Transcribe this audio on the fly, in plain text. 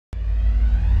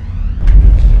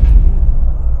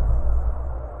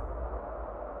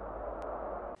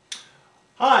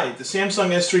Hi, the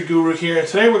Samsung S3 Guru here, and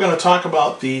today we're going to talk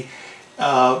about the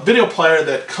video player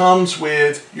that comes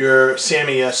with your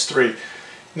Sammy S3.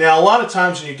 Now, a lot of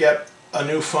times when you get a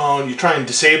new phone, you try and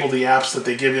disable the apps that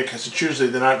they give you because it's usually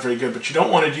they're not very good, but you don't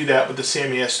want to do that with the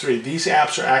Sammy S3. These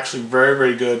apps are actually very,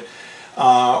 very good,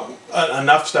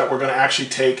 enough that we're going to actually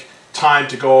take time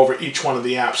to go over each one of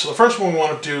the apps. So the first one we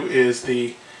want to do is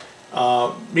the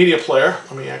media player.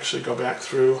 Let me actually go back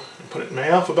through and put it in my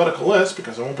alphabetical list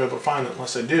because I won't be able to find it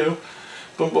unless I do.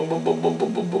 Boom, boom, boom, boom, boom,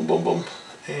 boom, boom, boom, boom, boom.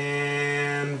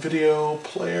 And video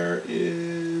player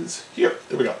is here.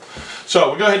 There we go.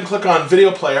 So we go ahead and click on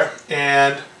video player,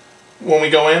 and when we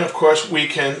go in, of course, we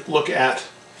can look at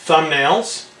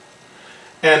thumbnails.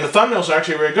 And the thumbnails are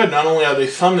actually very good. Not only are they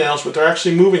thumbnails, but they're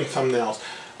actually moving thumbnails,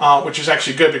 which is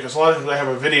actually good because a lot of times I have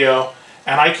a video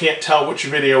and I can't tell which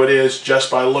video it is just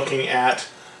by looking at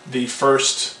the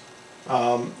first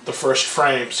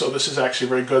frame. So this is actually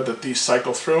very good that these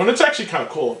cycle through, and it's actually kind of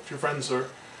cool. If your friends are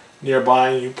nearby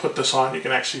and you put this on, you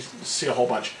can actually see a whole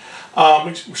bunch.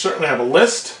 We certainly have a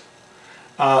list.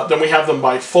 Then we have them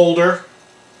by folder.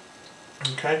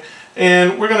 Okay,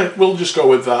 and we'll just go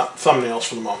with thumbnails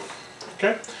for the moment.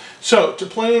 Okay, so to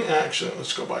play, actually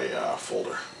let's go by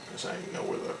folder because I know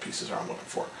where the pieces are I'm looking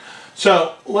for.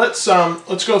 So let's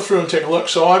go through and take a look.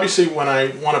 So obviously when I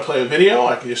want to play a video,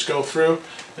 I can just go through.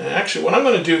 And actually what I'm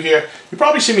going to do here, you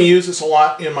probably see me use this a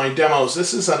lot in my demos.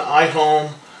 This is an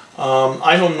iHome.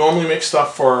 iHome normally makes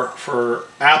stuff for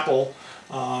Apple,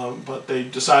 but they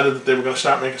decided that they were going to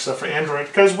start making stuff for Android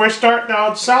because we're starting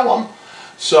out to sell them.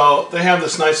 So they have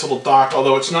this nice little dock,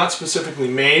 although it's not specifically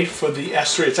made for the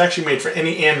S3. It's actually made for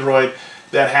any Android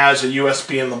that has a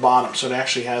USB in the bottom. So it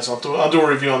actually has, I'll do a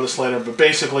review on this later, but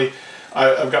basically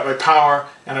I've got my power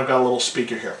and I've got a little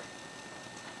speaker here,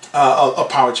 a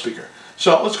powered speaker.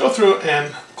 So let's go through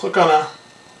and click on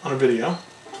a video.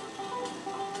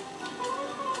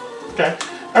 Okay,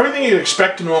 everything you'd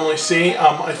expect to normally see.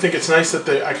 I think it's nice that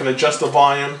I can adjust the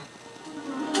volume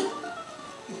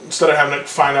instead of having to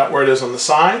find out where it is on the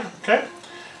side. Okay,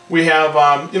 we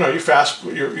have you know,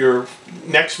 your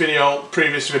next video,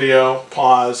 previous video,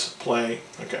 pause, play.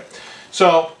 Okay,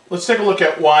 so let's take a look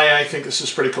at why I think this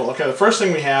is pretty cool. Okay, the first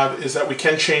thing we have is that we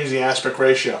can change the aspect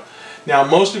ratio. Now,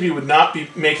 most of you would not be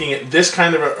making it this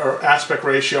kind of a aspect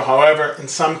ratio. However, in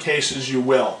some cases you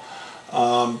will.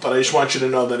 But I just want you to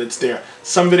know that it's there.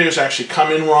 Some videos actually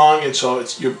come in wrong, and so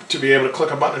to be able to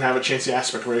click a button and have it change the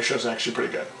aspect ratio is actually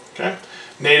pretty good. Okay,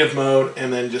 native mode,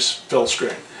 and then just fill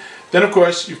screen. Then, of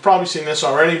course, you've probably seen this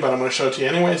already, but I'm going to show it to you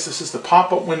anyways. This is the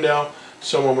pop-up window.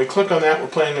 So when we click on that, we're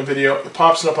playing a video. It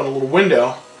pops it up on a little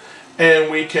window,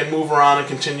 and we can move around and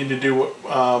continue to do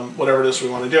whatever it is we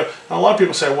want to do. Now, a lot of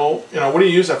people say, well, you know, what do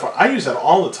you use that for? I use that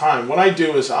all the time. What I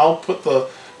do is I'll put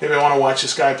maybe I want to watch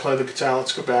this guy play the guitar.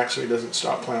 Let's go back so he doesn't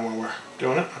stop playing when we're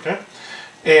doing it, okay?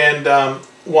 And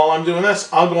while I'm doing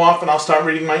this, I'll go off and I'll start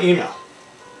reading my email,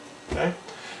 okay?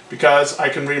 Because I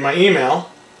can read my email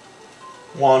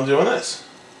while I'm doing this,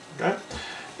 okay?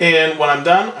 And when I'm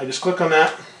done, I just click on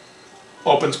that,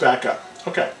 opens back up.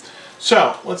 Okay,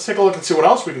 so let's take a look and see what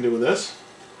else we can do with this.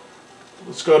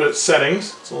 Let's go to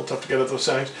settings. It's a little tough to get at those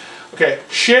settings. Okay,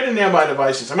 shared and nearby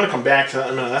devices. I'm going to come back to that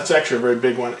in a minute. That's actually a very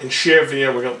big one. And share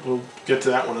via, we'll get to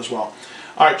that one as well.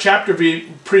 All right, chapter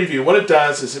preview. What it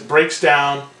does is it breaks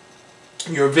down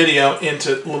your video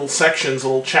into little sections,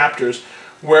 little chapters,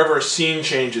 wherever a scene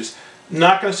changes.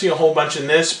 Not going to see a whole bunch in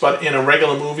this, but in a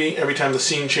regular movie, every time the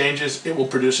scene changes, it will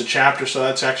produce a chapter, so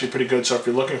that's actually pretty good. So if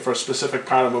you're looking for a specific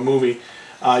part of a movie,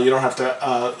 you don't have to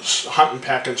hunt and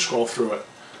peck and scroll through it.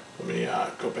 Let me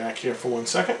go back here for 1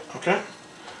 second. Okay,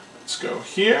 let's go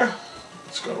here.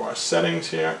 Let's go to our settings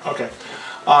here. Okay,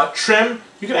 trim.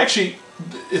 You can actually,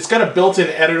 it's got a built-in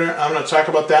editor. I'm going to talk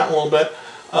about that in a little bit,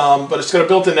 but it's got a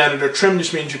built-in editor. Trim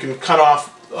just means you can cut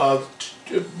off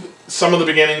some of the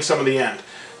beginning, some of the end.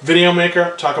 Video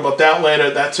Maker, talk about that later.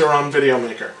 That's our own Video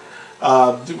Maker,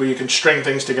 where you can string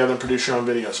things together and produce your own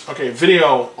videos. Okay,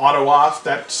 video auto off,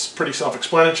 that's pretty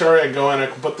self-explanatory. I go in, I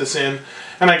can put this in,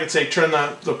 and I can say turn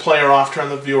the player off, turn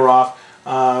the viewer off,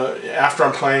 after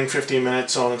I'm playing 15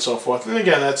 minutes, so on and so forth. And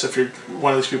again, that's if you're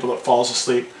one of these people that falls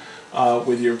asleep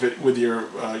with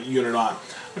your unit on.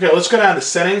 Okay, let's go down to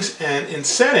settings, and in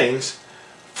settings,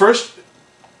 first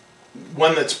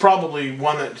one that's probably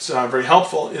one that's very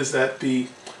helpful is that the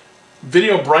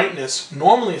video brightness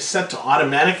normally is set to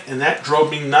automatic, and that drove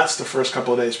me nuts the first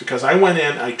couple of days because I went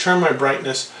in, I turned my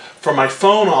brightness from my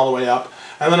phone all the way up,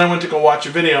 and then I went to go watch a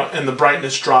video and the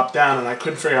brightness dropped down and I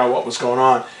couldn't figure out what was going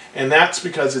on. And that's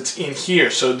because it's in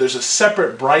here. So there's a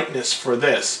separate brightness for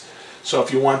this. So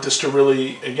if you want this to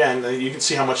really, again, you can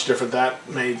see how much different that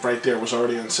made right there. It was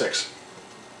already on 6.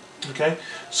 Okay,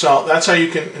 so that's how you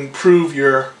can improve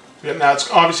your. Now it's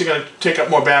obviously going to take up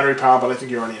more battery power, but I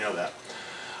think you already know that.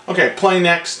 Okay, play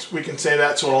next. We can say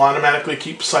that, so it'll automatically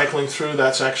keep cycling through.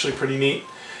 That's actually pretty neat.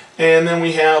 And then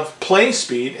we have play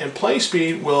speed, and play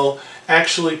speed will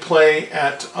actually play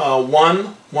at 1,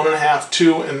 1.5,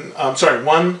 2, and sorry,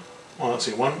 1. Well, let's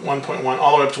see, 1.1,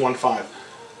 all the way up to 1.5.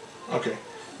 Okay,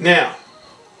 now.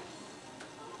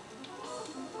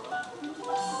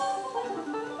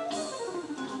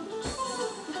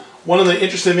 One of the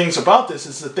interesting things about this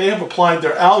is that they have applied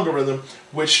their algorithm,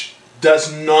 which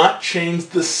does not change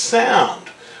the sound.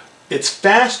 It's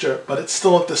faster, but it's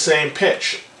still at the same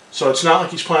pitch. So it's not like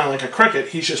he's playing like a cricket,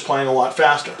 he's just playing a lot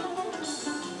faster.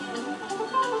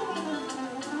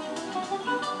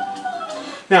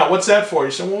 Now, what's that for?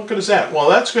 You say, well, what good is that? Well,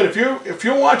 that's good. If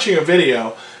you're watching a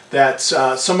video that's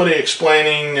somebody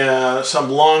explaining some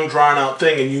long, drawn-out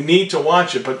thing, and you need to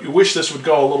watch it, but you wish this would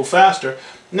go a little faster,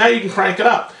 now you can crank it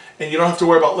up. And you don't have to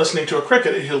worry about listening to a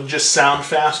cricket, it'll just sound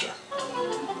faster.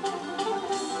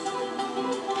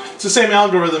 It's the same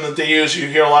algorithm that they use. You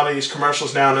hear a lot of these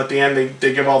commercials now, and at the end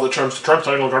they give all the terms,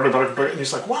 and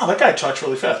he's like, wow, that guy talks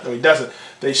really fast. No, he doesn't.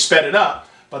 They sped it up,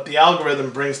 but the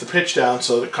algorithm brings the pitch down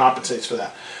so that it compensates for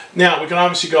that. Now, we can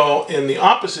obviously go in the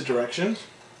opposite direction,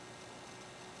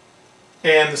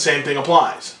 and the same thing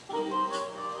applies.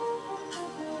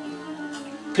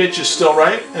 Pitch is still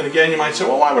right, and again you might say,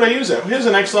 well, why would I use that? Well, here's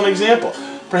an excellent example.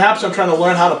 Perhaps I'm trying to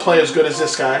learn how to play as good as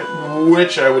this guy,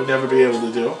 which I would never be able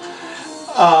to do.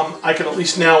 I can at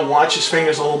least now watch his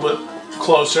fingers a little bit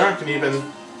closer. I can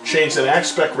even change that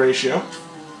aspect ratio.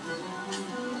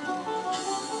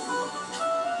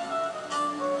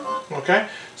 Okay,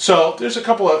 so there's a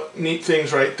couple of neat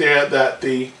things right there that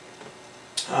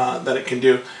that it can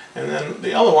do. And then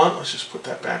the other one, let's just put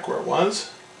that back where it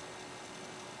was.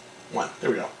 There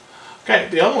we go. Okay,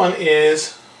 the other one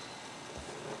is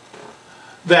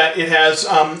that it has,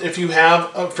 if you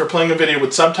have, for playing a video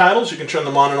with subtitles, you can turn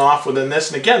them on and off within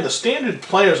this. And again, the standard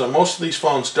players on most of these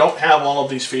phones don't have all of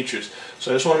these features.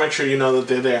 So I just want to make sure you know that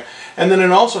they're there. And then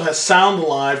it also has Sound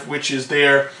Alive, which is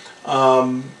their,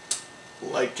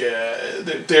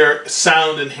 their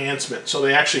sound enhancement. So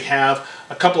they actually have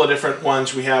a couple of different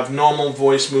ones. We have normal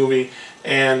voice movie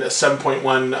and a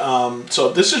 7.1.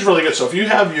 So this is really good. So if you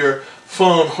have your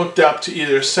phone hooked up to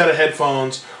either a set of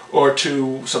headphones or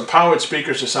to some powered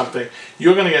speakers or something,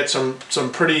 you're going to get some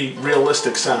pretty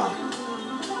realistic sound.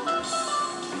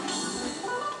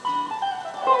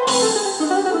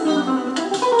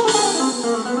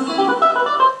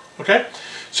 Okay,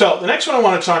 so the next one I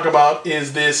want to talk about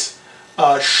is this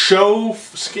show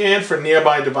scan for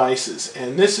nearby devices,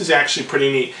 and this is actually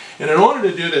pretty neat. And in order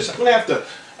to do this, I'm going to have to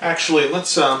actually,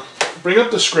 let's bring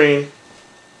up the screen,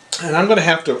 and I'm going to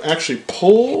have to actually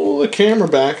pull the camera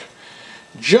back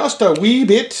just a wee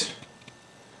bit.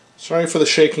 Sorry for the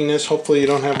shakiness. Hopefully you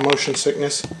don't have motion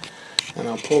sickness. And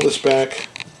I'll pull this back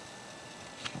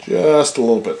just a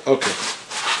little bit. Okay.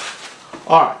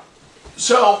 Alright.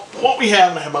 So what we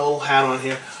have, and I have my little hat on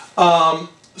here.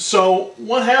 So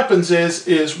what happens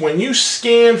is when you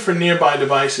scan for nearby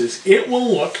devices, it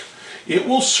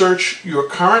will search your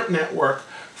current network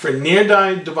for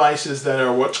nearby devices that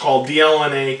are what's called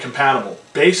DLNA compatible.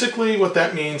 Basically what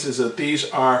that means is that these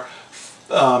are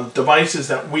devices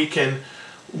that we can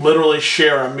literally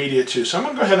share our media to. So I'm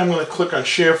going to go ahead and I'm going to click on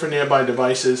share for nearby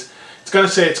devices. It's going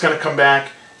to say it's going to come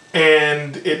back,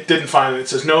 and it didn't find it. It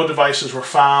says no devices were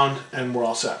found, and we're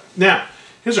all set. Now,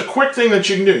 here's a quick thing that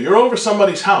you can do. You're over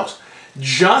somebody's house.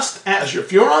 Just as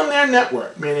if you're on their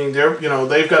network, meaning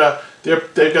they've got their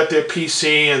PC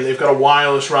and they've got a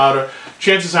wireless router,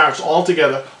 chances are it's all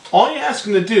together. All you ask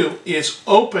them to do is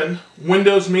open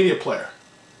Windows Media Player.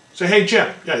 Say, hey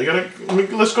Jim, yeah,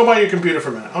 let's go by your computer for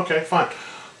a minute. Okay, fine.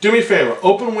 Do me a favor,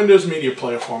 open Windows Media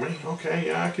Player for me. Okay,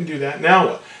 yeah, I can do that. Now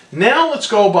what? Now let's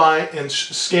go by and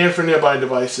scan for nearby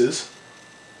devices.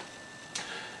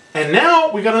 And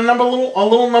now we got a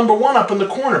little number 1 up in the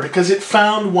corner because it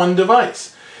found one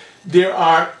device. There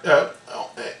are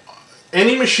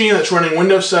any machine that's running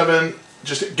Windows 7,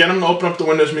 just get them to open up the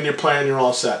Windows Media Player and you're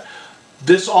all set.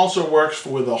 This also works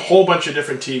with a whole bunch of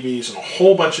different TVs and a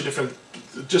whole bunch of different,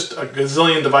 just a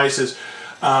gazillion devices,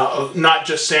 not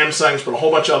just Samsung's, but a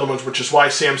whole bunch of other ones, which is why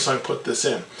Samsung put this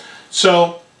in.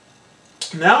 So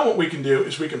now what we can do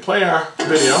is we can play our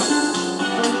video.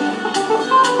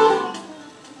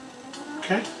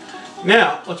 Okay.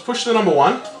 Now let's push the number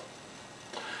 1,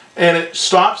 and it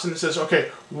stops and it says,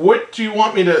 okay, where do you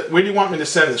want me to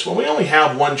send this? Well, we only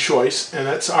have one choice, and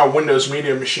that's our Windows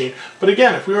Media Machine. But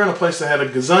again, if we were in a place that had a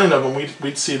gazillion of them,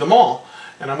 we'd see them all.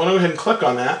 And I'm going to go ahead and click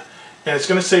on that. and it's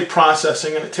going to say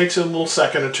processing, and it takes a little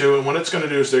second or two, and what it's going to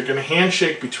do is they're going to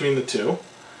handshake between the two,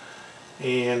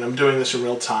 and I'm doing this in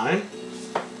real time.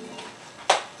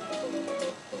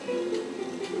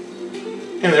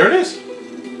 And there it is.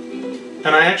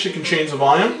 And I actually can change the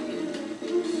volume,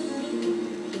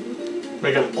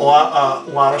 make it a lot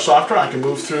louder, softer. I can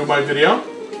move through my video.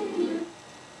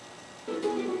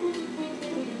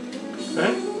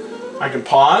 Okay. I can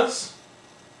pause.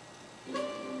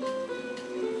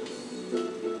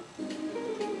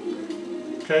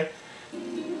 Okay.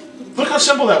 Look how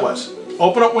simple that was.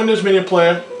 Open up Windows Media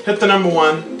Player, hit the number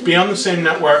 1, be on the same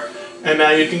network, and now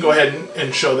you can go ahead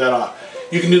and show that off.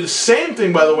 You can do the same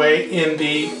thing, by the way, in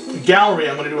the gallery.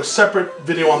 I'm going to do a separate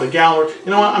video on the gallery.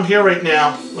 You know what? I'm here right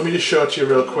now. Let me just show it to you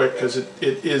real quick because it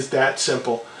is that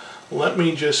simple. Let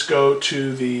me just go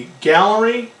to the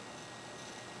gallery.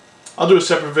 I'll do a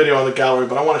separate video on the gallery,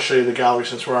 but I want to show you the gallery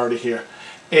since we're already here.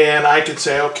 And I can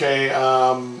say, okay,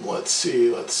 let's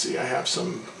see. I have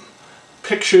some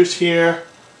pictures here.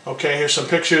 Okay, here's some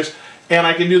pictures. And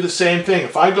I can do the same thing.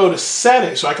 If I go to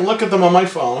settings, so I can look at them on my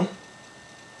phone.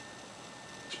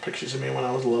 Pictures of me when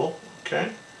I was little,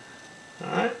 okay?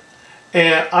 Alright.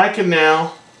 And I can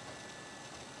now,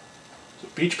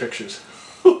 beach pictures.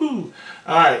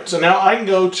 Alright, so now I can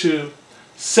go to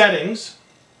settings.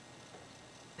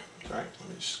 Sorry, let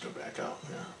me just go back out.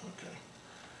 Yeah, okay.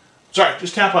 Sorry,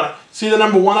 just tap on it. See the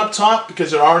number 1 up top?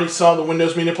 Because it already saw the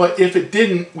Windows Media Player. If it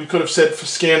didn't, we could have said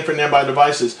scan for nearby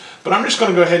devices. But I'm just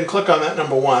going to go ahead and click on that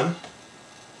number 1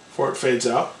 before it fades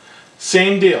out.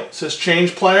 Same deal. It says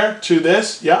change player to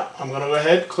this. Yeah, I'm going to go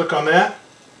ahead, click on that.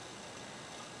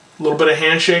 A little bit of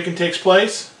handshaking takes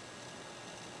place.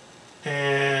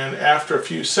 And after a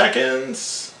few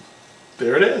seconds,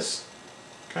 there it is.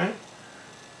 Okay.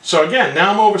 So again, now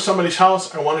I'm over somebody's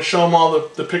house. I want to show them all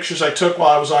the pictures I took while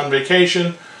I was on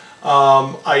vacation.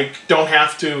 I don't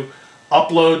have to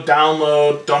upload,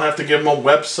 download, don't have to give them a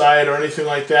website or anything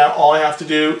like that. All I have to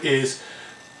do is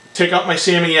take out my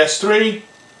Sammy S3,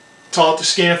 tell it to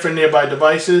scan for nearby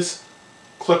devices,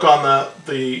 click on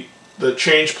the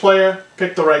change player,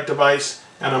 pick the right device,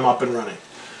 and I'm up and running.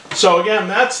 So again,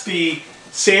 that's the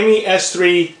Sammy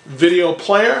S3 video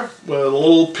player with a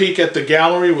little peek at the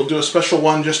gallery. We'll do a special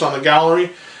one just on the gallery.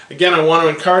 Again, I want to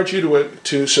encourage you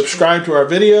to subscribe to our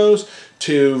videos,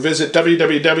 to visit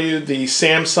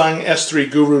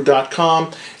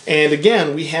www.thesamsungS3guru.com. And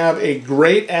again, we have a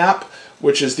great app,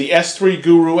 which is the S3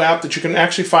 Guru app that you can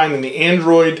actually find in the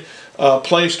Android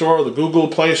Play Store, or the Google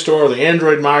Play Store, or the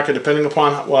Android market, depending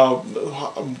upon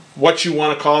what you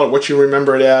want to call it, what you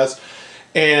remember it as.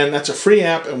 And that's a free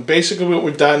app, and basically what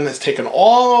we've done is taken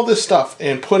all this stuff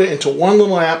and put it into one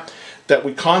little app that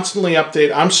we constantly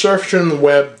update. I'm surfing the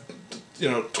web,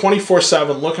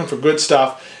 24/7 looking for good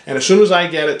stuff, and as soon as I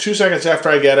get it, 2 seconds after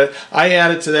I get it, I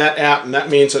add it to that app, and that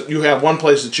means that you have one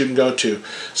place that you can go to.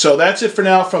 So that's it for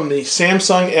now from the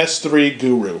Samsung S3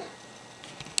 Guru.